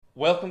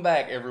Welcome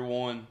back,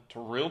 everyone, to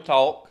Real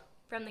Talk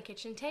From the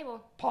kitchen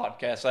table.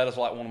 podcast. That is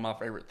like one of my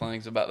favorite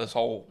things about this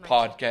whole Mine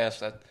podcast.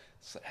 That's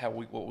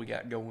what we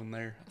got going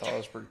there. I thought it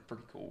was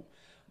pretty cool.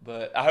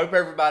 But I hope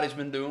everybody's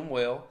been doing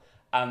well.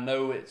 I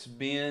know it's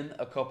been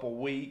a couple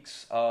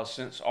weeks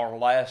since our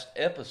last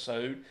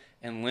episode.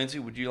 And Lindsay,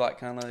 would you like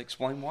kind of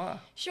explain why?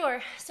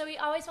 Sure. So we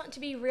always want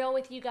to be real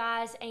with you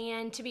guys,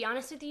 and to be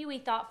honest with you, we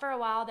thought for a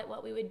while that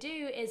what we would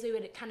do is we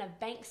would kind of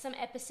bank some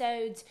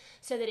episodes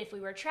so that if we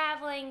were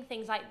traveling,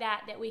 things like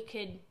that, that we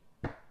could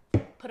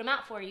put them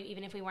out for you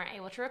even if we weren't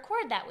able to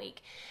record that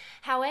week.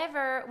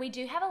 However, we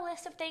do have a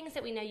list of things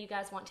that we know you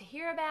guys want to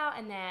hear about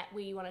and that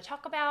we want to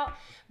talk about,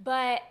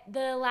 but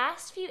the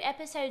last few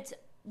episodes,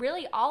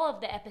 really all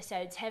of the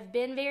episodes, have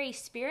been very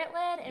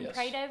spirit-led and Yes.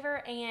 prayed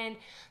over, and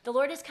the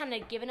Lord has kind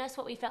of given us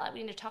what we felt like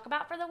we need to talk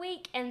about for the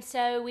week, and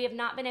so we have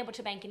not been able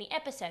to bank any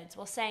episodes.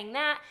 Well, saying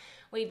that,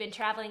 we've been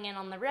traveling in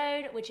on the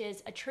road, which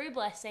is a true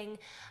blessing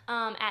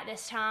at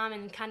this time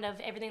and kind of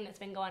everything that's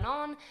been going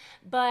on,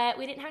 but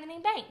we didn't have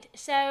anything banked.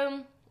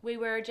 So we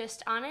were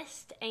just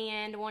honest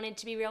and wanted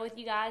to be real with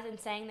you guys and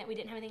saying that we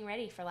didn't have anything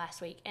ready for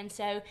last week. And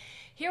so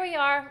here we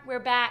are.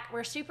 We're back.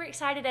 We're super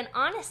excited. And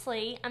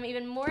honestly, I'm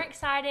even more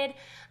excited.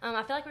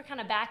 I feel like we're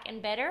kind of back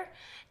and better.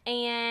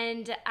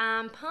 And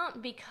I'm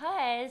pumped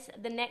because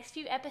the next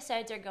few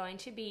episodes are going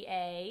to be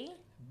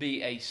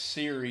a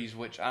series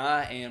which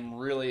I am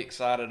really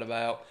excited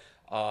about.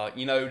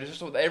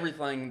 Just with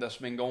everything that's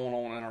been going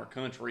on in our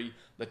country,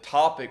 the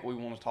topic we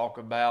want to talk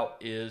about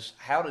is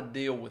how to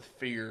deal with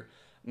fear.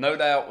 No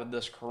doubt with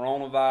this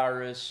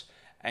coronavirus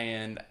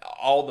and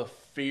all the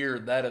fear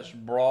that has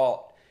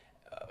brought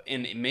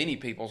in many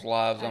people's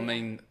lives. Oh, I yeah.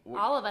 mean,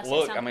 All of us at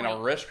look, some I mean, point.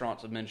 our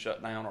restaurants have been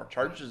shut down, our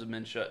churches have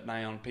been shut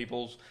down,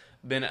 people's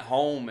been at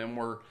home, and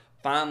we're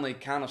finally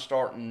kind of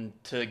starting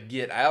to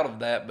get out of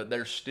that, but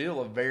there's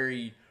still a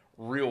very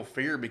real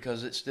fear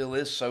because it still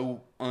is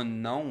so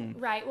unknown.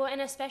 Right. Well,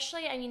 and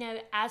especially,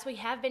 as we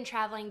have been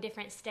traveling,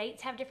 different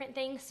states have different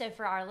things. So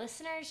for our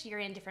listeners, you're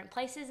in different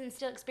places and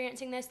still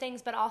experiencing those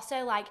things. But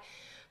also, like,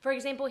 for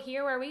example,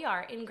 here where we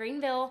are in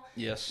Greenville,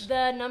 Yes.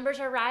 the numbers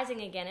are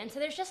rising again. And so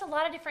there's just a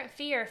lot of different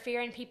fear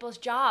in people's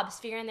jobs,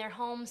 fear in their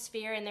homes,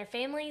 fear in their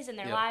families and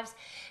their Yep. lives.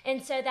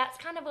 And so that's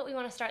kind of what we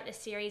want to start this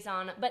series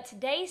on. But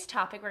today's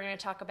topic we're going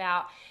to talk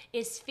about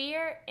is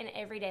fear in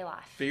everyday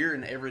life. Fear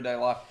in everyday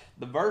life.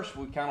 The verse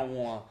we kind of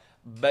want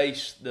to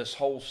base this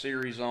whole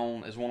series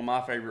on is one of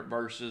my favorite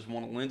verses,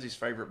 one of Lindsay's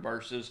favorite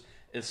verses,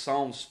 is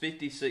Psalms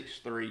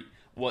 56:3.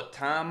 What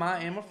time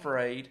I am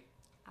afraid,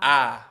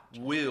 I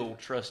will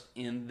trust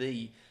in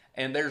thee.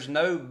 And there's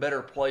no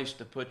better place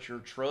to put your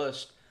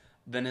trust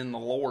than in the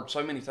Lord.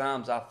 So many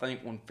times I think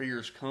when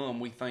fears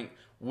come, we think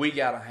we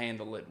got to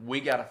handle it,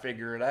 we got to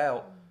figure it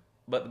out.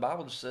 But the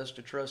Bible just says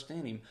to trust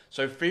in Him.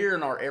 So fear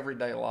in our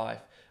everyday life,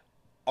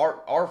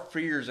 our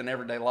fears in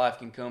everyday life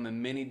can come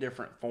in many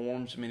different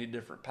forms, many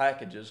different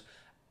packages.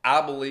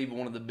 I believe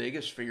one of the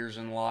biggest fears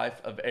in life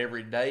of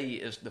every day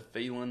is the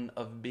feeling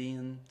of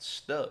being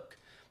stuck.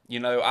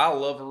 I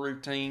love a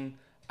routine.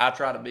 I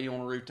try to be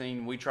on a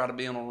routine. We try to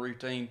be on a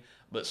routine.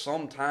 But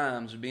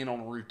sometimes being on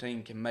a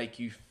routine can make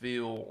you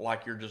feel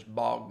like you're just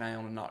bogged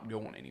down and not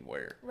going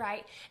anywhere.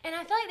 Right. And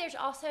I feel like there's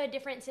also a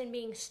difference in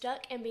being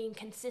stuck and being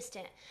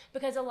consistent.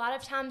 Because a lot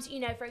of times,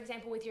 for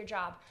example, with your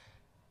job,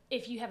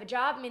 if you have a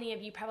job, many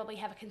of you probably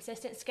have a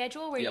consistent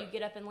schedule where Yep. you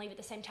get up and leave at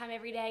the same time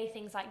every day,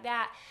 things like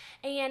that.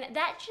 And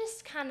that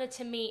just kind of,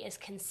 to me, is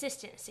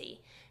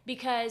consistency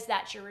because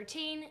that's your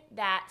routine,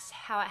 that's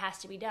how it has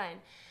to be done.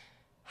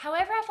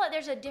 However, I feel like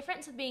there's a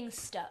difference of being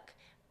stuck.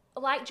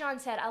 Like John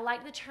said, I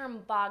like the term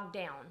bogged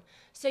down.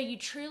 So you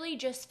truly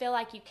just feel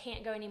like you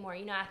can't go anymore.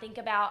 I think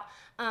about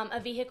a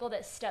vehicle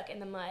that's stuck in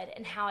the mud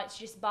and how it's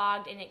just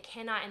bogged and it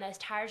cannot, and those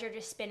tires are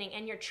just spinning,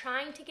 and you're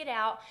trying to get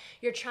out,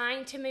 you're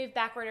trying to move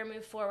backward or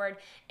move forward,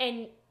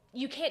 and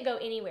you can't go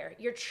anywhere.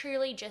 You're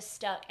truly just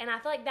stuck. And I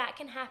feel like that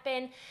can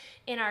happen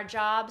in our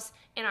jobs,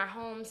 in our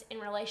homes, in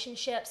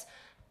relationships,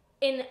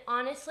 in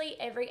honestly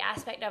every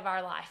aspect of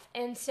our life.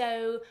 And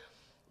so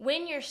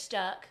when you're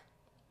stuck,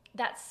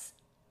 that's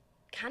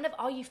kind of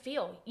all you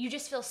feel. You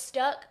just feel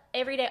stuck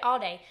every day, all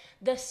day.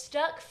 The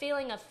stuck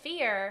feeling of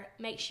fear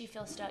makes you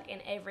feel stuck in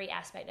every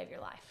aspect of your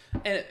life.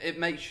 And it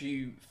makes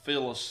you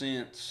feel a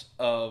sense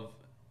of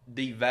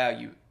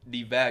devaluing.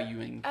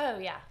 Oh,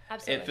 yeah,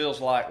 absolutely. It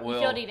feels like, you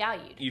feel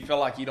devalued. You feel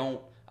like you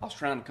don't. I was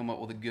trying to come up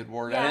with a good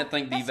word. Yeah, I didn't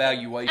think that's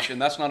devaluation.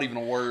 That's not even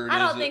a word,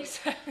 I is don't it? think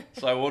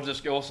so. So we'll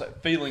just go say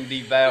feeling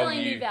devalued.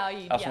 Feeling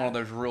devalued, That's yeah. one of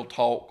those real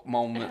talk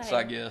moments, Hey,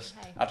 I guess.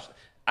 hey.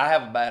 I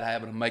have a bad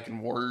habit of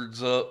making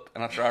words up,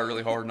 and I try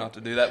really hard not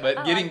to do that. But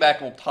I getting like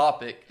back on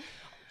topic,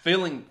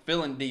 feeling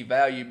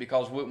devalued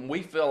because when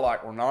we feel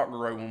like we're not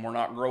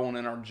growing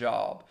in our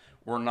job,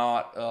 we're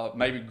not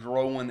maybe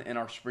growing in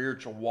our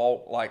spiritual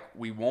walk like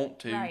we want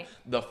to, Right.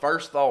 the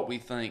first thought we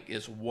think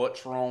is,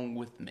 what's wrong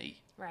with me?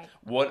 Right.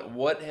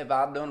 What have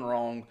I done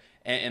wrong?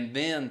 And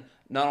then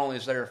not only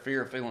is there a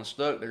fear of feeling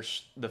stuck,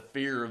 there's the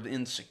fear of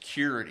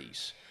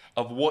insecurities.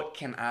 of what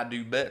can I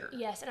do better.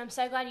 Yes, and I'm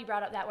so glad you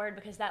brought up that word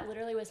because that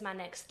literally was my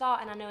next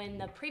thought. And I know in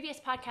the previous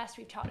podcast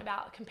we've talked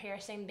about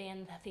comparison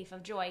being the thief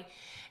of joy.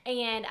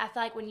 And I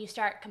feel like when you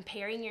start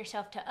comparing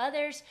yourself to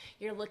others,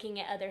 you're looking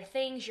at other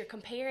things, you're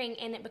comparing,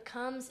 and it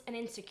becomes an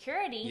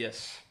insecurity.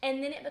 Yes.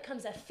 And then it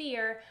becomes a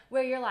fear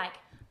where you're like,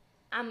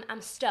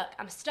 I'm stuck.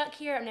 I'm stuck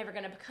here. I'm never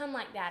going to become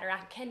like that, or I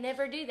can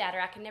never do that,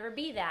 or I can never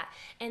be that.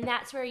 And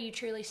that's where you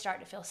truly start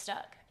to feel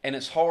stuck. And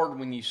it's hard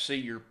when you see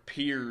your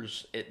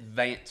peers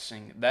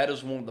advancing. That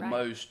is one of the Right.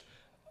 most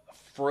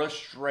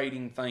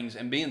frustrating things,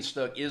 and being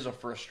stuck is a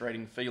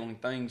frustrating feeling.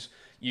 Things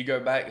you go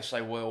back and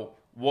say, well,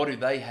 what do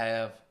they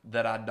have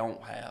that I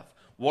don't have?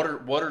 What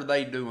are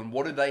they doing?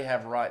 What do they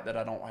have right that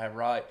I don't have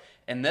right?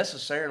 And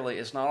necessarily,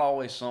 it's not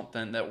always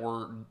something that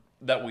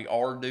we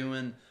are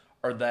doing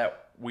or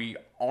that we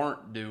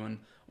aren't doing.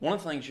 One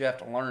of the things you have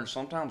to learn,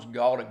 sometimes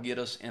God will get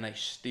us in a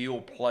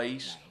still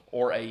place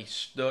or a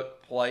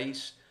stuck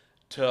place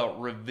to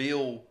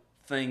reveal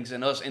things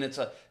in us. And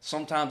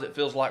sometimes it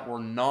feels like we're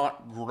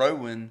not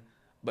growing,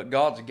 but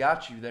God's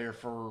got you there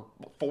for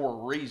a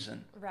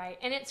reason. Right.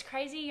 And it's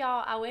crazy,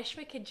 y'all. I wish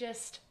we could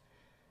just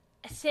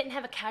sit and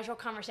have a casual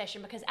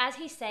conversation, because as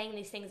he's saying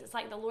these things, it's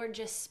like the Lord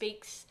just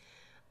speaks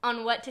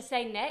on what to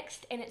say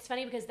next. And it's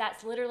funny because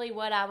that's literally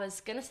what I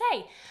was going to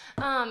say.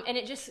 And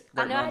it just,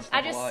 I know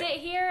I just sit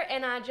here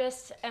and I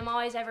just am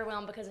always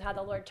overwhelmed because of how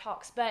the Lord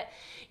talks. But,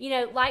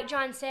 like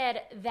John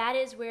said, that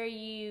is where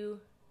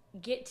you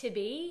get to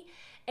be.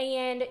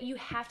 And you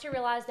have to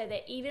realize that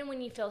even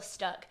when you feel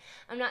stuck,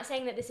 I'm not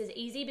saying that this is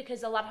easy,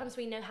 because a lot of times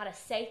we know how to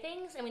say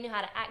things and we know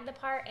how to act the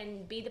part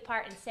and be the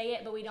part and say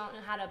it, but we don't know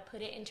how to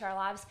put it into our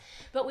lives.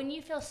 But when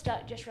you feel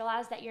stuck, just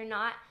realize that you're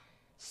not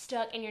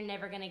stuck and you're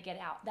never going to get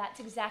out. That's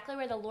exactly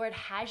where the Lord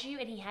has you,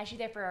 and he has you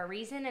there for a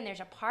reason, and there's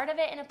a part of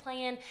it and a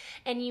plan,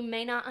 and you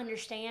may not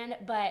understand,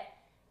 but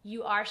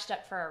you are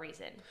stuck for a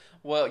reason.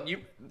 Well,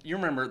 you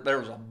remember there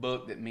was a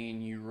book that me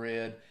and you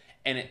read,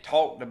 and it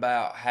talked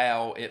about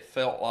how it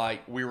felt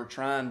like we were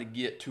trying to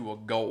get to a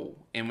goal,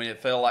 and when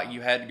it felt like you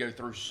had to go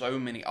through so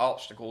many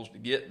obstacles to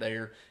get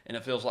there, and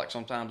it feels like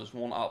sometimes it's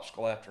one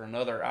obstacle after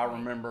another. I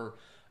remember,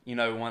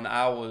 when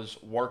I was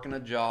working a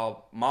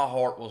job, my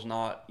heart was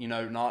not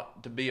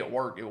to be at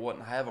work. It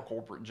wasn't to have a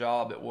corporate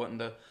job. It wasn't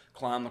to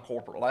climb the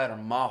corporate ladder.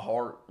 My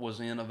heart was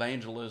in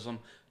evangelism,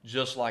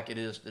 just like it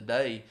is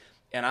today.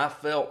 And I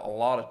felt a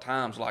lot of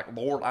times like,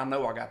 Lord, I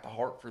know I got the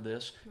heart for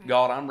this. Right.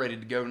 God, I'm ready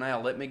to go now.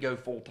 Let me go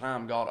full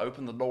time. God,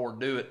 open the door,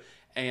 do it.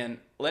 And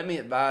let me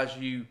advise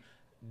you,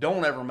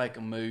 don't ever make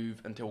a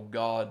move until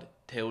God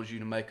tells you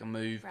to make a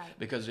move. Right.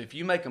 Because if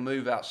you make a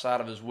move outside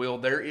of his will,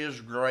 there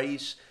is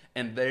grace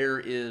and there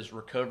is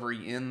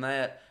recovery in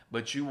that,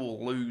 but you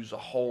will lose a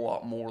whole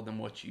lot more than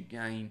what you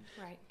gain.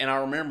 Right. And I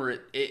remember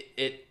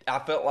I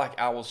felt like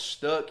I was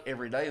stuck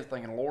every day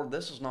thinking, Lord,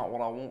 this is not what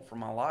I want for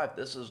my life.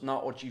 This is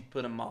not what you've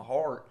put in my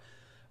heart.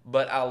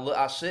 But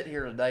I sit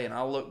here today and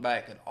I look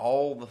back at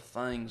all the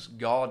things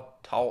God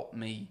taught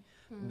me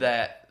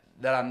that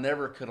I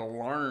never could have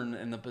learned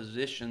in the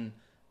position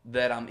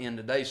that I'm in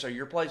today. So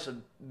your place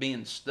of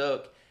being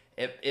stuck,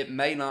 it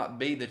may not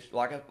be that,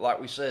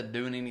 like we said,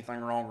 doing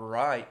anything wrong or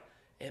right.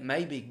 It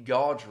may be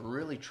God's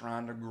really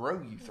trying to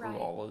grow you through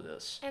all of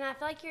this. And I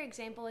feel like your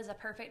example is a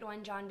perfect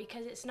one, John,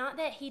 because it's not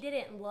that he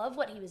didn't love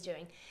what he was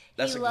doing.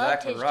 That's he loved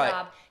exactly his right.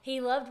 job. He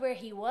loved where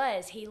he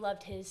was. He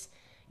loved his,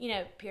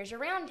 peers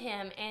around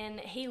him, and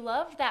he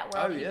loved that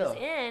world he was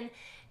in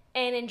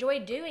and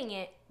enjoyed doing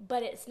it,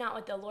 but it's not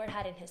what the Lord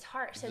had in his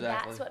heart. So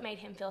that's what made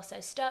him feel so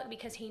stuck,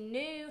 because he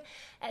knew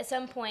at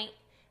some point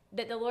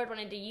that the Lord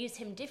wanted to use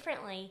him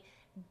differently,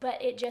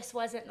 but it just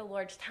wasn't the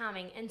Lord's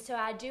timing. And so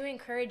I do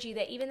encourage you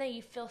that even though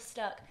you feel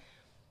stuck,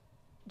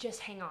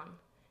 just hang on.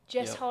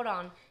 Just hold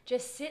on.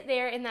 Just sit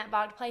there in that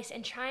bogged place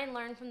and try and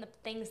learn from the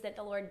things that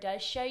the Lord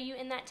does show you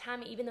in that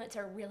time, even though it's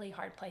a really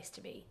hard place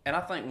to be. And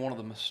I think one of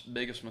the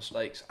biggest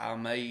mistakes I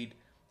made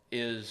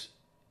is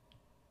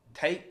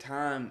take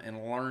time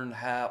and learn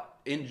how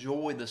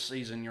enjoy the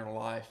season your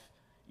life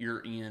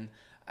you're in.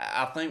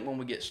 I think when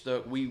we get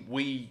stuck,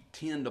 we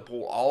tend to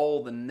pull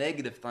all the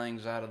negative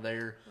things out of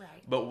there,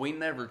 but we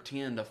never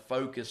tend to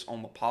focus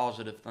on the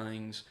positive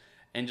things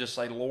and just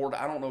say, Lord,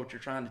 I don't know what you're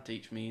trying to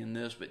teach me in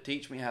this, but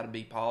teach me how to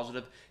be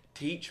positive.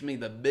 Teach me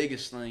the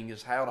biggest thing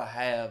is how to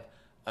have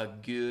a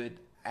good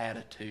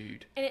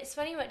attitude. And it's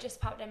funny what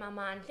just popped in my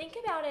mind. Think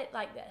about it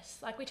like this,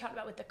 like we talked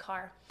about with the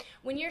car.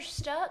 When you're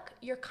stuck,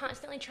 you're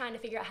constantly trying to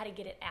figure out how to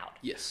get it out.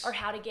 Yes. Or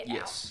how to get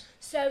out.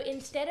 So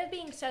instead of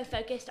being so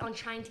focused on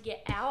trying to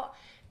get out,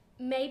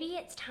 maybe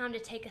it's time to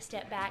take a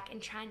step back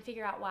and try and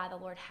figure out why the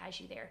Lord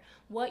has you there,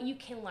 what you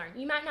can learn.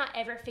 You might not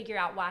ever figure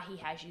out why he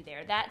has you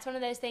there. That's one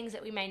of those things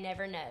that we may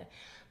never know.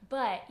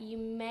 But you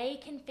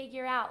can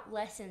figure out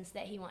lessons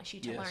that he wants you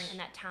to learn in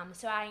that time.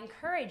 So I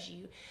encourage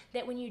you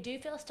that when you do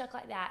feel stuck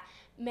like that,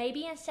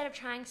 maybe instead of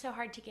trying so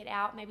hard to get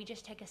out, maybe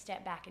just take a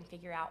step back and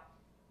figure out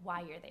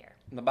why you're there.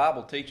 The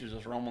Bible teaches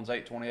us, Romans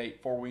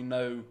 8:28, for we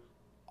know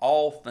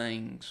all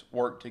things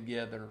work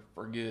together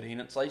for good. He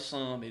didn't say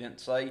some, he didn't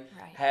say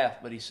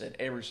half, but he said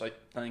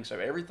everything. So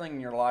everything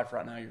in your life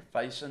right now you're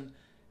facing,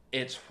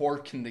 it's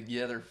working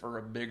together for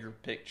a bigger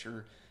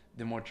picture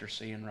than what you're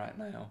seeing right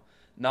now.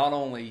 Not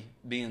only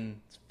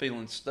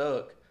feeling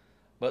stuck,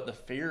 but the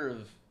fear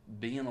of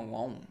being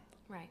alone.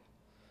 Right.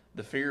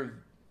 The fear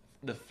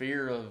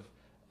of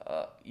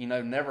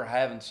never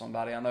having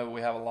somebody. I know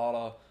we have a lot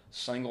of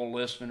single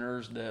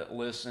listeners that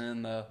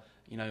listen,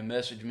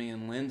 message me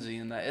and Lindsay,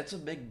 and that it's a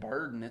big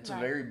burden. It's a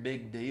very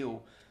big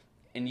deal.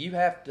 And you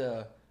have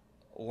to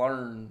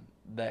learn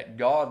that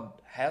God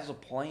has a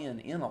plan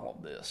in all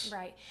of this.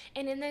 Right.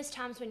 And in those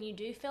times when you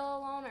do feel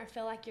alone or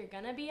feel like you're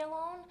going to be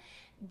alone,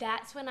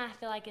 that's when I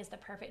feel like is the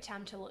perfect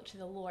time to look to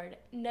the Lord,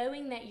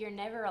 knowing that you're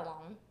never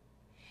alone.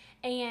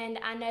 And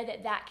I know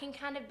that can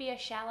kind of be a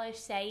shallow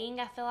saying,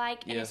 I feel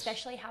like, and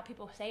especially how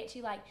people say it to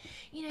you, like,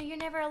 you're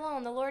never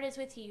alone, the Lord is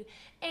with you.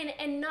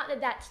 And not that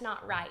that's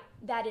not right.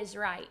 That is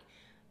right.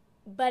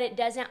 But it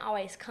doesn't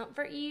always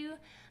comfort you.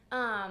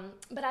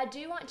 But I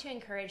do want to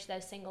encourage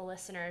those single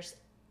listeners,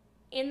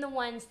 in the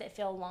ones that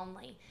feel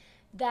lonely,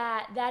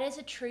 that is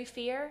a true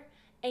fear,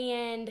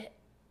 and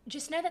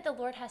just know that the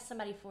Lord has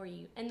somebody for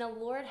you, and the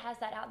Lord has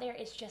that out there.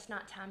 It's just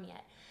not time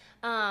yet.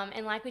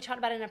 And like we talked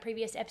about in a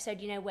previous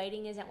episode,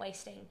 waiting isn't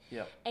wasting.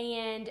 Yep.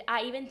 And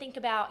I even think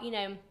about,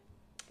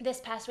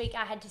 this past week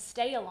I had to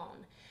stay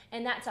alone,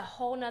 and that's a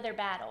whole nother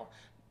battle.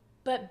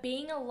 But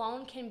being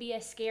alone can be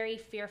a scary,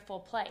 fearful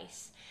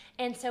place.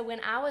 And so when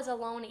I was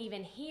alone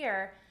even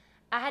here,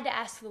 I had to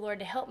ask the Lord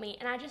to help me.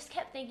 And I just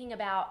kept thinking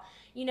about,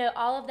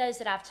 all of those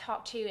that I've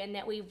talked to and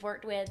that we've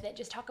worked with that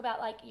just talk about,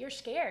 like, you're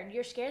scared.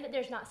 You're scared that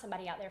there's not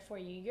somebody out there for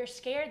you. You're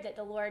scared that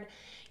the Lord,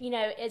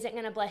 isn't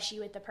going to bless you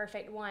with the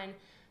perfect one.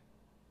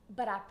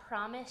 But I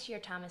promise your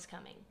time is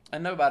coming.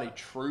 And nobody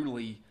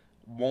truly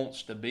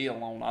wants to be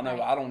alone. I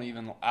know I don't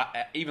even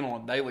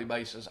on a daily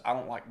basis, I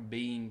don't like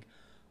being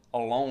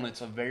alone.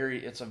 It's a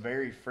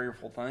very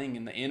fearful thing,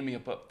 and the enemy will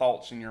put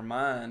thoughts in your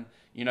mind.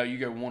 You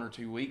go 1 or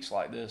 2 weeks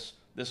like this.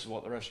 This is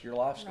what the rest of your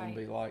life's going to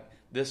be like.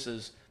 This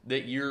is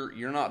that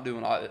you're not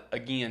doing,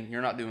 again,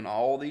 you're not doing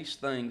all these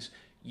things.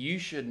 You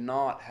should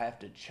not have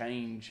to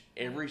change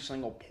every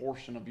single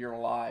portion of your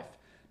life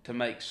to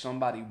make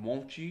somebody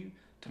want you,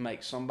 to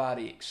make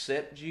somebody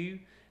accept you,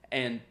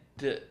 and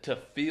to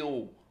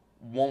feel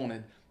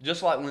wanted.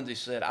 Just like Lindsay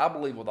said, I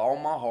believe with all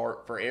my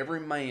heart, for every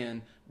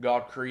man,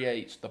 God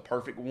creates the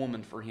perfect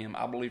woman for him.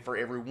 I believe for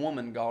every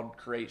woman, God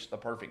creates the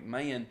perfect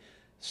man.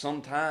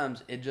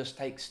 Sometimes it just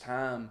takes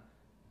time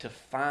to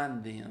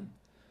find them.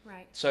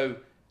 Right. So,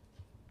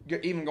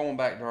 even going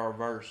back to our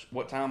verse,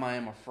 what time I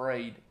am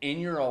afraid, in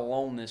your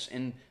aloneness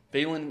and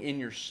feeling in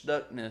your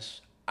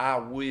stuckness, I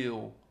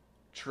will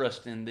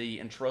trust in thee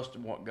and trust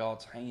in what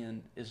God's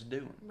hand is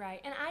doing.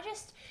 Right. And I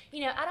just,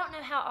 I don't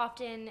know how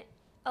often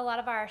a lot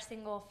of our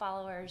single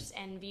followers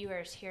and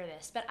viewers hear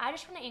this, but I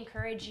just want to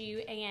encourage you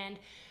and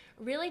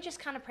really just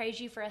kind of praise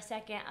you for a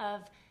second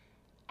of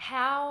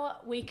how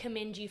we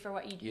commend you for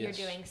what you're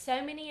doing.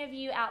 So many of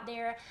you out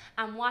there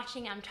I'm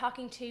watching, I'm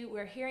talking to,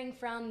 we're hearing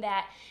from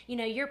that,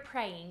 you're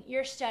praying,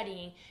 you're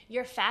studying,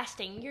 you're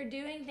fasting, you're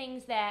doing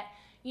things that,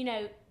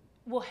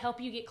 will help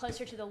you get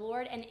closer to the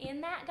Lord. And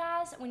in that,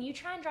 guys, when you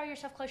try and draw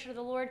yourself closer to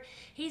the Lord,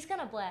 He's going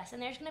to bless,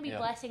 and there's going to be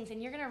blessings,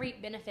 and you're going to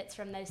reap benefits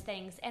from those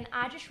things. And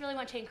I just really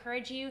want to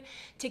encourage you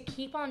to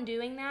keep on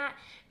doing that.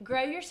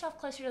 Grow yourself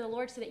closer to the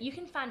Lord so that you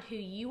can find who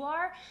you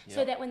are,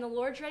 so that when the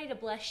Lord's ready to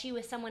bless you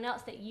with someone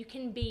else, that you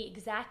can be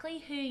exactly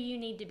who you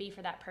need to be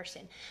for that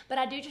person. But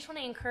I do just want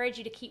to encourage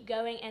you to keep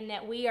going, and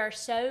that we are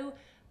so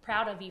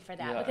proud of you for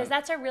that, because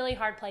that's a really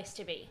hard place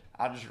to be.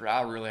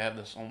 I really have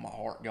this on my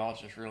heart.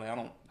 God's just really, I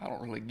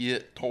don't really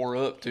get tore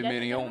up too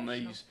many on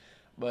these,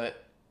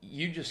 but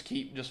you just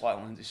keep, just like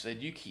Lindsay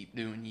said, you keep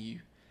doing you.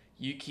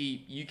 You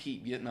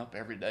keep getting up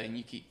every day and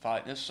you keep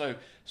fighting. It's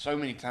so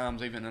many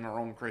times, even in our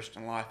own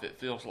Christian life, it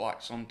feels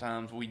like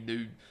sometimes we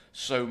do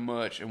so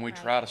much and we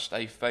try to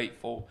stay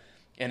faithful,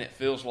 and it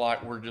feels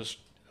like we're just,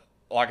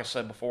 like I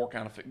said before,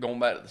 kind of going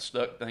back to the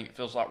stuck thing. It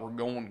feels like we're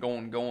going,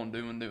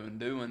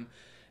 doing.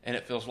 And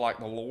it feels like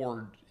the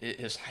Lord,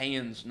 His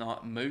hand's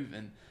not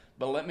moving.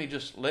 But let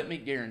me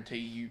guarantee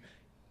you,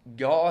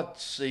 God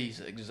sees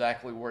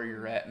exactly where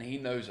you're at, and He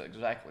knows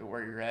exactly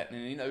where you're at,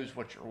 and He knows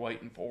what you're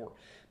waiting for.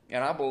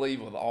 And I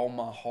believe with all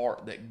my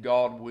heart that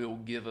God will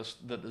give us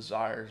the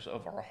desires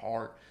of our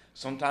heart.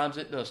 Sometimes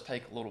it does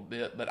take a little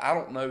bit, but I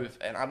don't know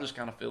and I just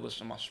kind of feel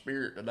this in my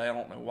spirit today, I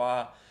don't know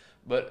why,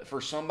 but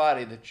for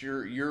somebody that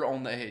you're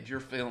on the edge, you're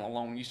feeling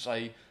alone, you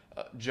say,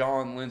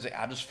 John, Lindsay,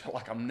 I just feel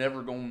like I'm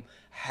never going to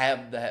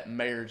have that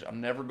marriage. I'm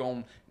never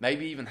going to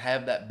maybe even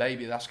have that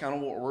baby. That's kind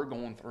of what we're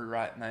going through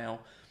right now.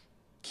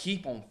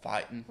 Keep on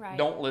fighting. Right.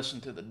 Don't listen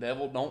to the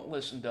devil. Don't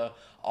listen to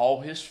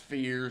all his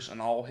fears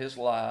and all his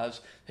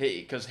lies,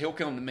 because he'll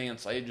come to me and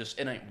say,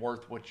 it ain't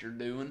worth what you're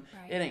doing.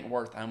 Right. It ain't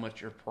worth how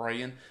much you're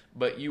praying.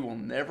 But you will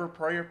never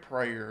pray a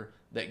prayer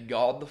that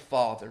God the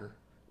Father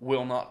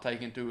will not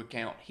take into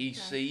account. He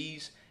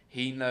sees,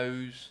 He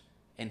knows,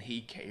 and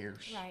He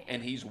cares,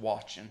 and He's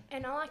watching.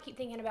 And all I keep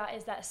thinking about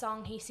is that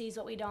song, He Sees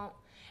What We Don't.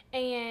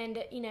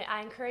 And,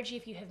 I encourage you,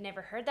 if you have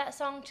never heard that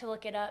song, to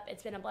look it up.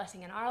 It's been a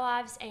blessing in our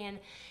lives. And,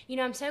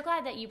 I'm so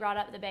glad that you brought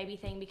up the baby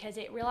thing, because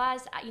I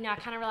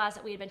kind of realized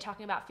that we had been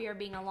talking about fear of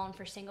being alone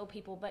for single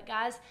people. But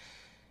guys,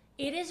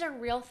 it is a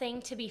real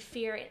thing to be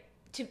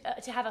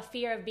to have a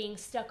fear of being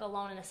stuck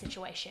alone in a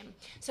situation.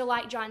 So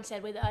like John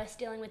said, with us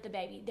dealing with the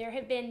baby, there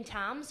have been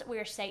times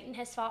where Satan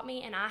has fought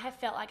me and I have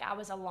felt like I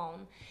was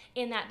alone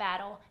in that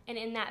battle and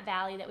in that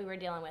valley that we were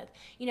dealing with.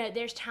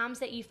 There's times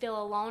that you feel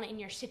alone in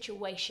your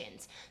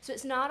situations. So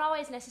it's not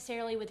always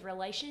necessarily with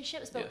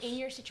relationships, but in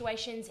your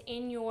situations,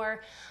 in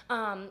your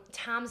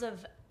times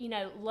of,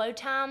 low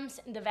times,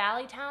 the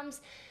valley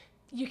times,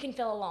 you can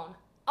feel alone.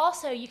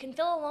 Also, you can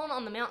feel alone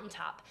on the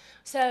mountaintop.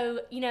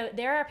 So,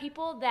 there are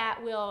people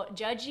that will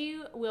judge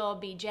you, will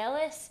be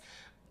jealous.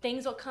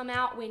 Things will come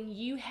out when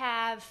you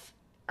have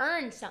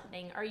earned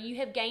something, or you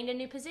have gained a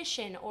new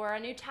position or a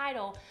new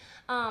title,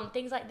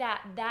 things like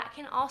that. That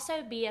can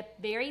also be a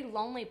very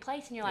lonely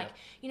place. And you're like,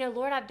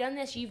 Lord, I've done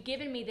this. You've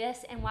given me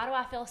this. And why do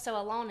I feel so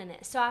alone in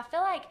it? So I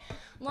feel like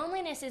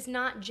loneliness is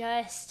not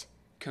just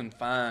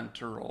confined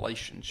to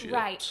relationships.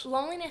 Right.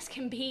 Loneliness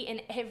can be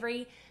in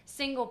every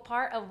single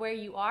part of where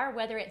you are,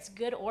 whether it's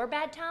good or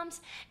bad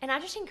times. And I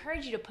just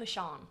encourage you to push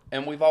on.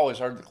 And we've always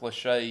heard the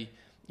cliche,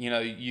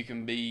 you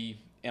can be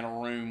in a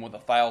room with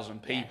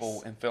 1,000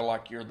 people and feel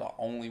like you're the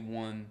only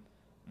one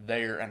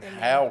there, and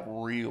how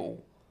real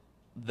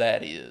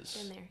that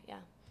is. In there, yeah.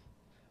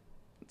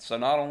 So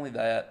not only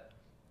that,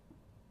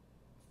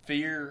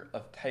 fear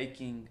of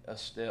taking a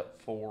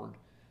step forward.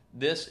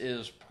 This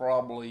is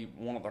probably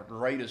one of the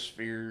greatest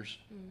fears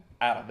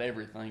out of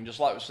everything. Just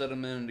like we said a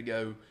minute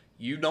ago,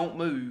 you don't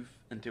move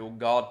until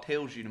God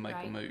tells you to make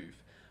a move.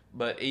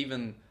 But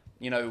even,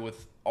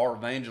 with our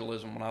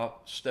evangelism, when I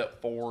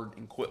stepped forward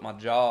and quit my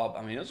job,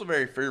 it's a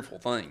very fearful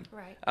thing.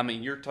 Right.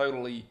 You're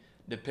totally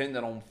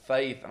dependent on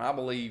faith. And I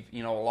believe,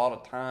 a lot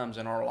of times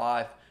in our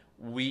life,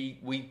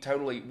 we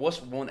totally,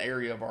 what's one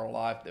area of our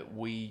life that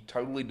we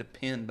totally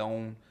depend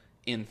on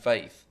in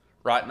faith?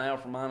 Right now,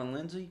 for mine and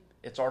Lindsay,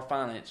 it's our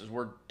finances.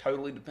 We're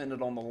totally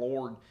dependent on the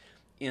Lord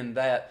in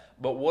that.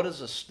 But what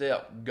is a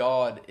step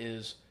God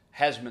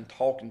has been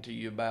talking to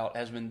you about,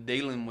 has been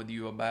dealing with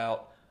you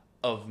about,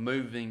 of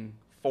moving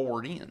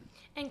forward in?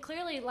 And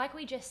clearly, like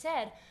we just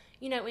said,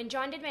 when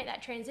John did make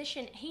that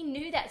transition, he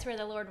knew that's where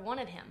the Lord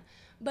wanted him.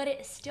 But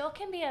it still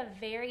can be a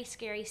very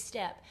scary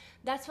step.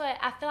 That's what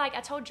I feel like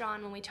I told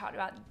John when we talked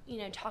about,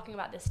 talking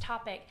about this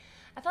topic.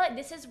 I feel like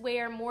this is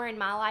where more in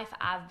my life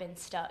I've been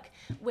stuck,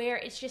 where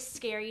it's just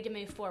scary to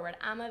move forward.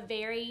 I'm a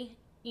very,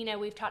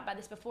 we've talked about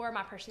this before,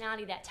 my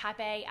personality, that type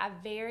A,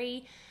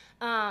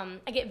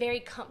 I get very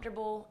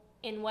comfortable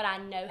in what I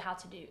know how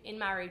to do, in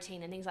my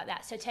routine and things like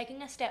that. So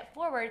taking a step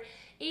forward,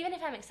 even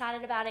if I'm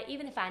excited about it,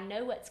 even if I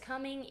know what's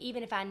coming,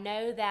 even if I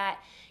know that,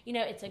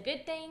 it's a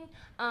good thing,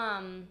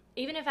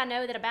 even if I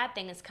know that a bad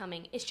thing is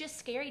coming, it's just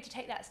scary to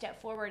take that step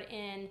forward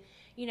in,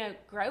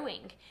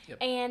 growing. Yep.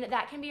 And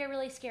that can be a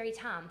really scary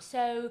time.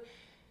 So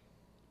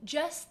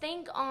just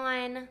think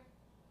on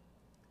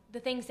the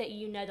things that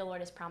the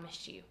Lord has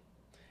promised you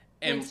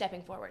in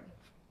stepping forward.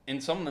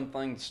 And some of them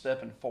things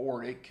stepping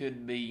forward, it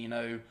could be,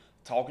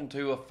 talking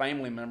to a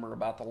family member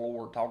about the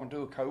Lord, talking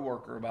to a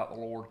coworker about the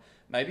Lord.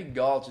 Maybe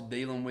God's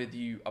dealing with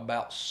you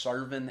about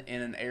serving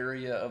in an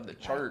area of the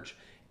church.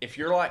 If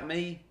you're like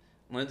me,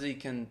 Lindsay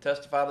can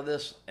testify to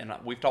this, and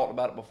we've talked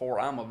about it before.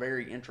 I'm a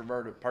very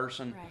introverted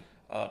person.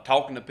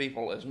 Talking to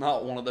people is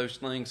not one of those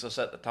things that's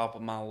at the top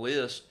of my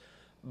list,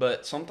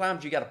 but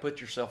sometimes you got to put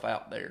yourself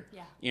out there.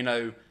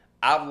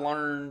 I've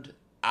learned,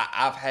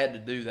 I've had to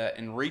do that,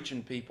 and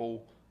reaching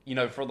people,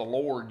 for the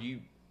Lord,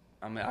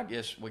 I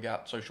guess we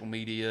got social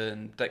media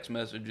and text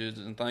messages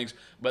and things,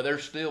 but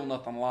there's still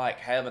nothing like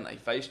having a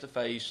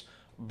face-to-face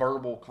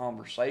verbal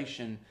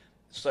conversation.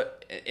 So,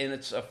 and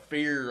it's a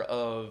fear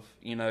of,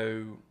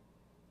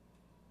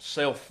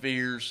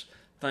 self-fears,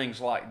 things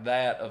like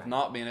that, of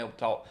not being able to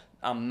talk.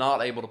 I'm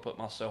not able to put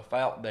myself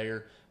out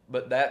there.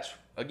 But that's,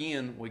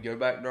 again, we go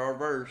back to our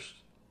verse.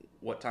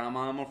 What time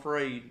I'm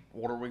afraid,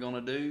 what are we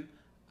going to do?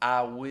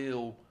 I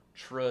will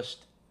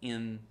trust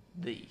in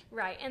thee.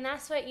 Right. And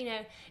that's what,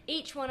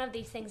 each one of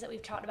these things that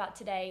we've talked about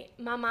today,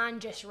 my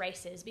mind just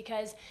races,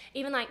 because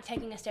even like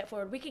taking a step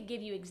forward, we could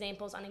give you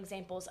examples on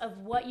examples of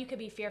what you could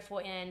be fearful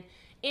in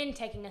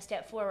taking a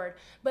step forward.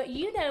 But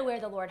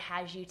where the Lord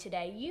has you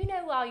today.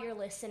 While you're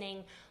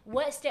listening,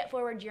 what step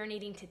forward you're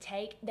needing to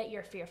take that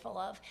you're fearful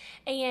of.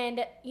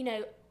 And,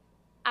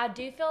 I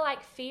do feel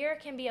like fear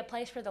can be a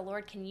place where the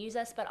Lord can use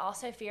us, but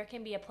also fear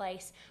can be a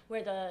place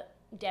where the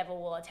devil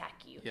will attack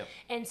you. Yep.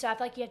 And so I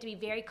feel like you have to be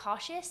very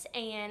cautious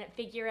and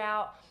figure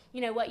out,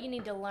 what you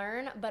need to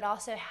learn, but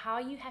also how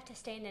you have to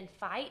stand and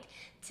fight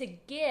to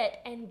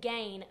get and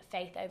gain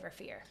faith over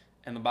fear.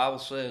 And the Bible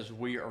says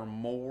we are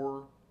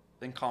more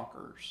than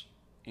conquerors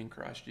in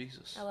Christ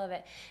Jesus. I love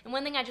it. And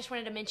one thing I just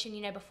wanted to mention,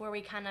 before we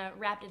kind of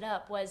wrapped it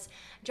up, was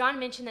John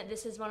mentioned that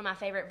this is one of my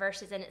favorite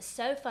verses, and it's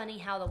so funny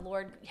how the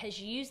Lord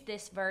has used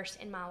this verse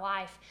in my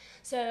life.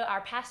 So our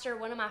pastor,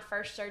 one of my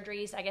first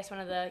surgeries, I guess one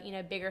of the,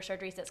 bigger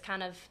surgeries that's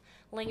kind of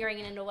lingering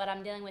into what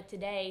I'm dealing with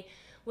today,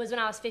 was when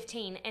I was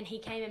 15, and he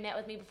came and met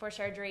with me before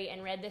surgery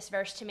and read this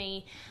verse to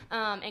me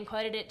and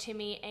quoted it to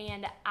me,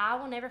 and I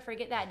will never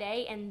forget that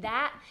day. And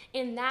that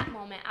in that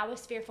moment, I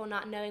was fearful,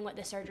 not knowing what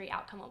the surgery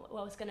outcome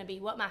was going to be,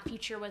 what my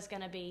future was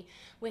going to be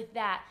with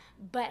that.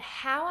 But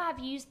how I've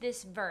used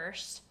this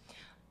verse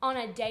on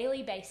a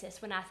daily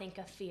basis when I think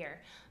of fear.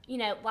 You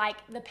know, like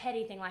the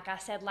petty thing, like I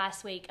said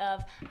last week,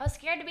 of I was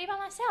scared to be by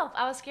myself.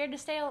 I was scared to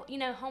stay,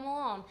 home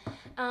alone.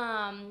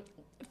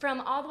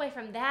 From all the way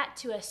from that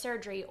to a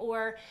surgery,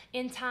 or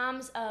in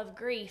times of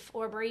grief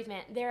or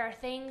bereavement, there are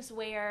things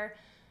where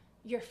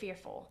you're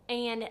fearful.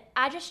 And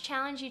I just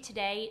challenge you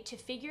today to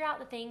figure out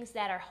the things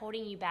that are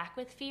holding you back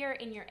with fear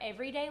in your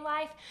everyday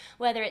life,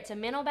 whether it's a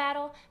mental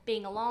battle,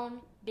 being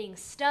alone, being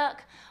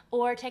stuck,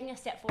 or taking a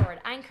step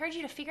forward. I encourage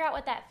you to figure out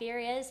what that fear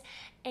is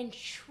and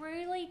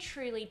truly,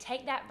 truly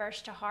take that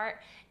verse to heart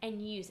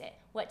and use it.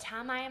 What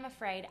time I am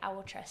afraid, I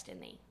will trust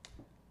in thee.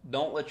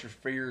 Don't let your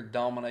fear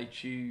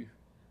dominate you.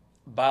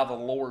 By the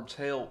Lord's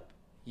help,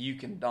 you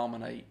can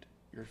dominate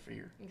your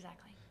fear.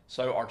 Exactly.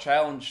 So our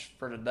challenge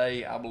for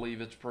today, I believe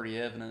it's pretty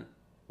evident.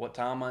 What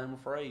time I am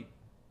afraid,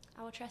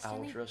 I will trust I in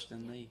will thee. trust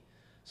in thee.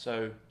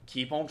 So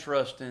keep on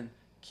trusting,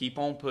 keep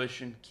on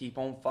pushing, keep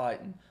on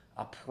fighting.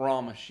 I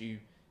promise you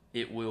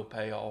it will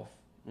pay off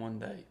one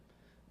day.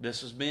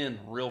 This has been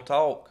Real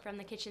Talk. From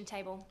the kitchen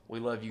table. We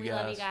love you guys. We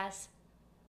love you guys.